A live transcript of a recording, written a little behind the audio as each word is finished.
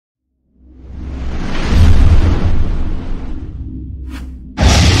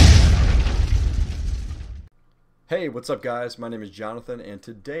Hey, what's up guys? My name is Jonathan, and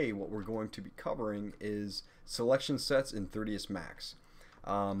today what we're going to be covering is selection sets in 3ds Max.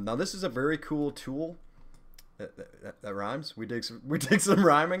 Now this is a very cool tool. That rhymes. We dig some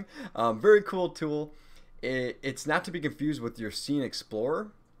rhyming. Very cool tool. It's not to be confused with your Scene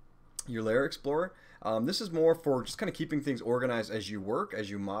Explorer, your Layer Explorer. This is more for just kind of keeping things organized as you work, as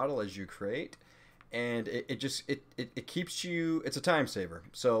you model, as you create. And it keeps you, it's a time saver.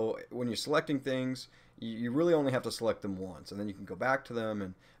 So when you're selecting things, you really only have to select them once, and then you can go back to them,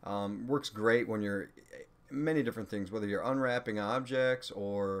 and works great when you're many different things, whether you're unwrapping objects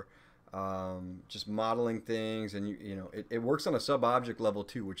or just modeling things, and it works on a sub-object level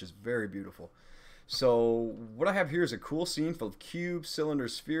too, which is very beautiful. So what I have here is a cool scene full of cubes,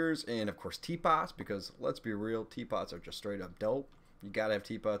 cylinders, spheres, and of course teapots, because let's be real, teapots are just straight up dope. You gotta have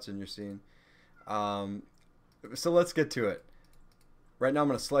teapots in your scene. So let's get to it. Right now I'm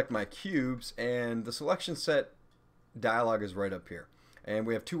going to select my cubes, and the selection set dialog is right up here. And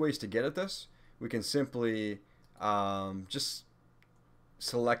we have two ways to get at this. We can simply just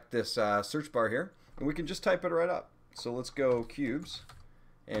select this search bar here, and we can just type it right up. So let's go cubes,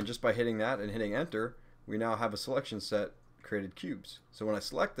 and just by hitting that and hitting enter, we now have a selection set created cubes. So when I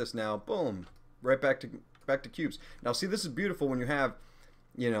select this now, boom, right back to cubes. Now see, this is beautiful when you have,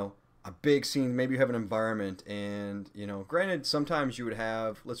 a big scene. Maybe you have an environment, and granted, sometimes you would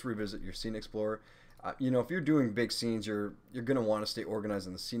have, let's revisit your Scene Explorer. If you're doing big scenes, you're gonna want to stay organized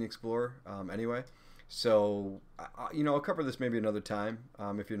in the Scene Explorer anyway. So I'll cover this maybe another time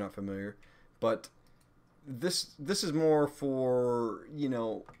if you're not familiar, but this is more for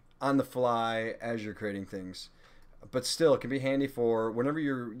on the fly as you're creating things, but still it can be handy for whenever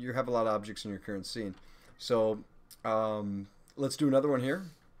you have a lot of objects in your current scene. So let's do another one here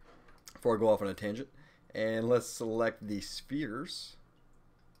before I go off on a tangent, and let's select the spheres.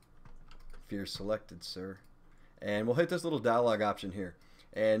 Spheres selected, sir. And we'll hit this little dialog option here.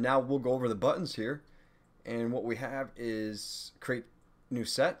 And now we'll go over the buttons here, and what we have is create new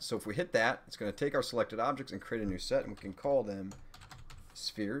set. So if we hit that, it's going to take our selected objects and create a new set, and we can call them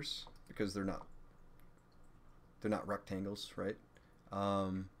spheres because they're not rectangles, right?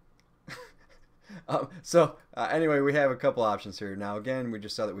 Anyway, we have a couple options here. Now again, we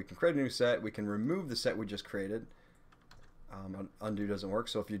just saw that we can create a new set. We can remove the set we just created. Undo doesn't work,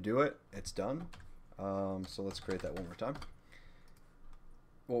 so if you do it, it's done. So let's create that one more time.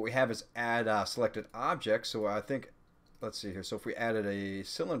 What we have is add selected objects. So I think, let's see here. So if we added a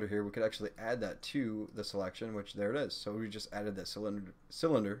cylinder here, we could actually add that to the selection, which there it is. So we just added that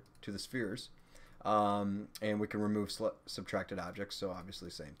cylinder to the spheres. And we can remove subtracted objects, so obviously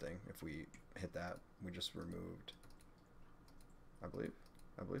same thing. If we hit that, we just removed, I believe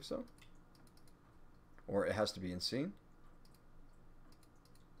so, or it has to be in scene.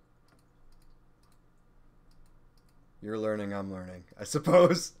 You're learning, I'm learning, I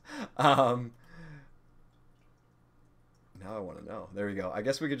suppose. Now I want to know. There we go. I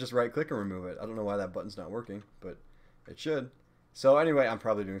guess we could just right click and remove it. I don't know why that button's not working, but it should. So anyway, I'm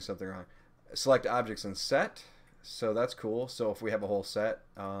probably doing something wrong. Select objects and set, so that's cool. So if we have a whole set,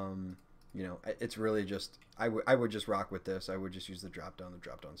 it's really just, I would just rock with this. I would just use the drop down. The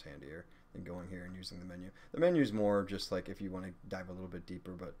drop down's handier than going here and using the menu. The menu is more just like if you want to dive a little bit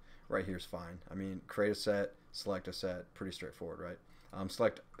deeper, but right here's fine. I mean, create a set, select a set, pretty straightforward, right?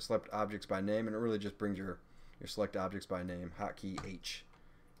 Select objects by name, and it really just brings your select objects by name hotkey H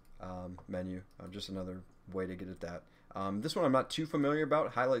menu. Just another way to get at that. This one I'm not too familiar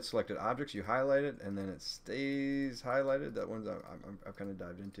about. Highlight selected objects. You highlight it, and then it stays highlighted. That one's I've kind of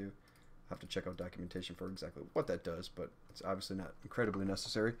dived into. I'll have to check out documentation for exactly what that does, but it's obviously not incredibly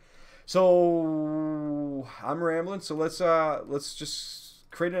necessary. So I'm rambling. So let's just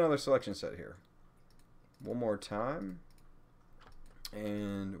create another selection set here. One more time,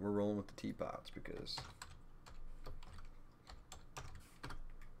 and we're rolling with the teapots because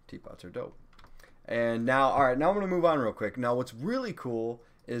teapots are dope. And now, all right, now I'm going to move on real quick. Now, what's really cool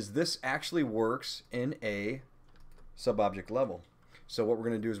is this actually works in a sub-object level. So what we're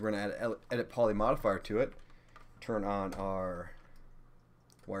going to do is we're going to add edit poly modifier to it, turn on our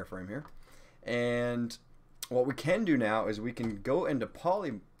wireframe here, and what we can do now is we can go into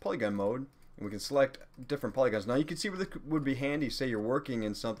polygon mode, and we can select different polygons. Now you can see where this would be handy. Say you're working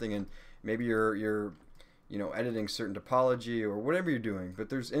in something, and maybe you're editing certain topology or whatever you're doing, but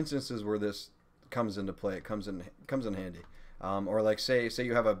there's instances where this comes into play. It comes in handy. Or like say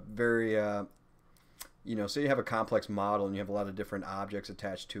you have a very say you have a complex model and you have a lot of different objects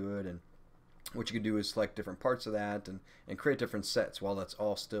attached to it, and what you can do is select different parts of that and create different sets while that's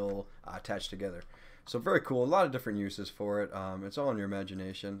all still attached together. So very cool. A lot of different uses for it. It's all in your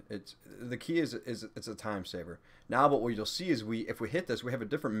imagination. The key is it's a time saver. Now, but what you'll see is if we hit this, we have a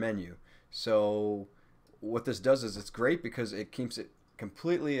different menu. So what this does is it's great because it keeps it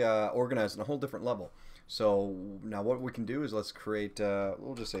completely organized on a whole different level. So now what we can do is let's create,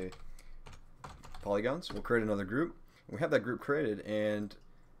 we'll just say polygons. We'll create another group. We have that group created, and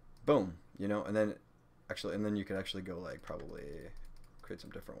boom, you know, and then you could actually go like probably create some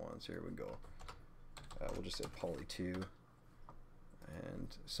different ones. Here we go. We'll just say poly 2. And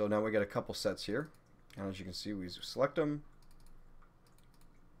so now we got a couple sets here. And as you can see, we select them.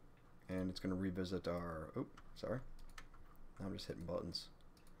 And it's going to revisit our, sorry. Now I'm just hitting buttons.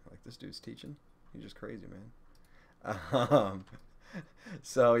 Like this dude's teaching. He's just crazy, man.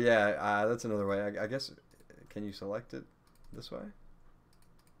 So yeah, that's another way. I guess, can you select it this way?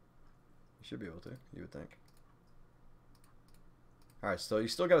 You should be able to, you would think. Alright, so you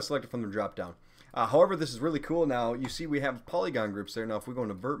still got to select it from the drop down. However, this is really cool. Now, you see we have polygon groups there. Now, if we go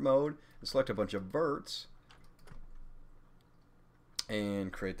into vert mode and select a bunch of verts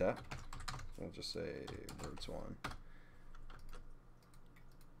and create that, we'll just say verts 1.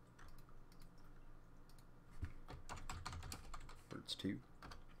 Verts 2.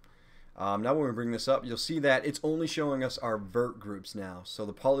 Now when we bring this up, you'll see that it's only showing us our vert groups now. So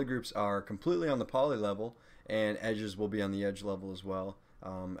the poly groups are completely on the poly level, and edges will be on the edge level as well.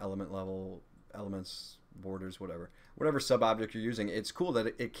 Element level, elements, borders, whatever sub-object you're using. It's cool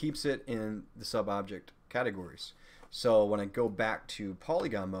that it keeps it in the sub-object categories. So when I go back to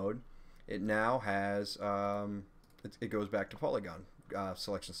polygon mode, it now has, it goes back to polygon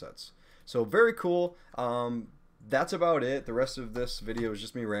selection sets. So very cool. That's about it. The rest of this video is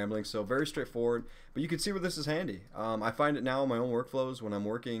just me rambling, so very straightforward, but you can see where this is handy. I find it now in my own workflows when I'm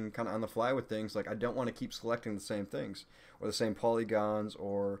working kind of on the fly with things. Like, I don't want to keep selecting the same things or the same polygons,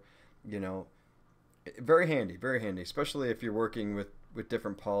 or, you know, very handy, especially if you're working with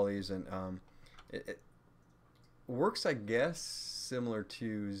different polys. And it works, I guess, similar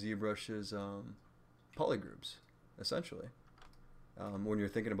to ZBrush's poly groups, essentially, when you're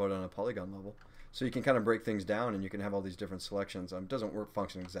thinking about it on a polygon level. So you can kind of break things down, and you can have all these different selections. It doesn't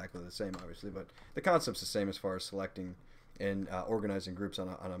function exactly the same, obviously, but the concept's the same as far as selecting and organizing groups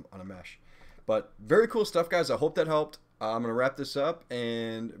on a mesh. But very cool stuff, guys. I hope that helped. I'm going to wrap this up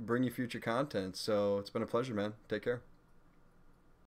and bring you future content. So it's been a pleasure, man. Take care.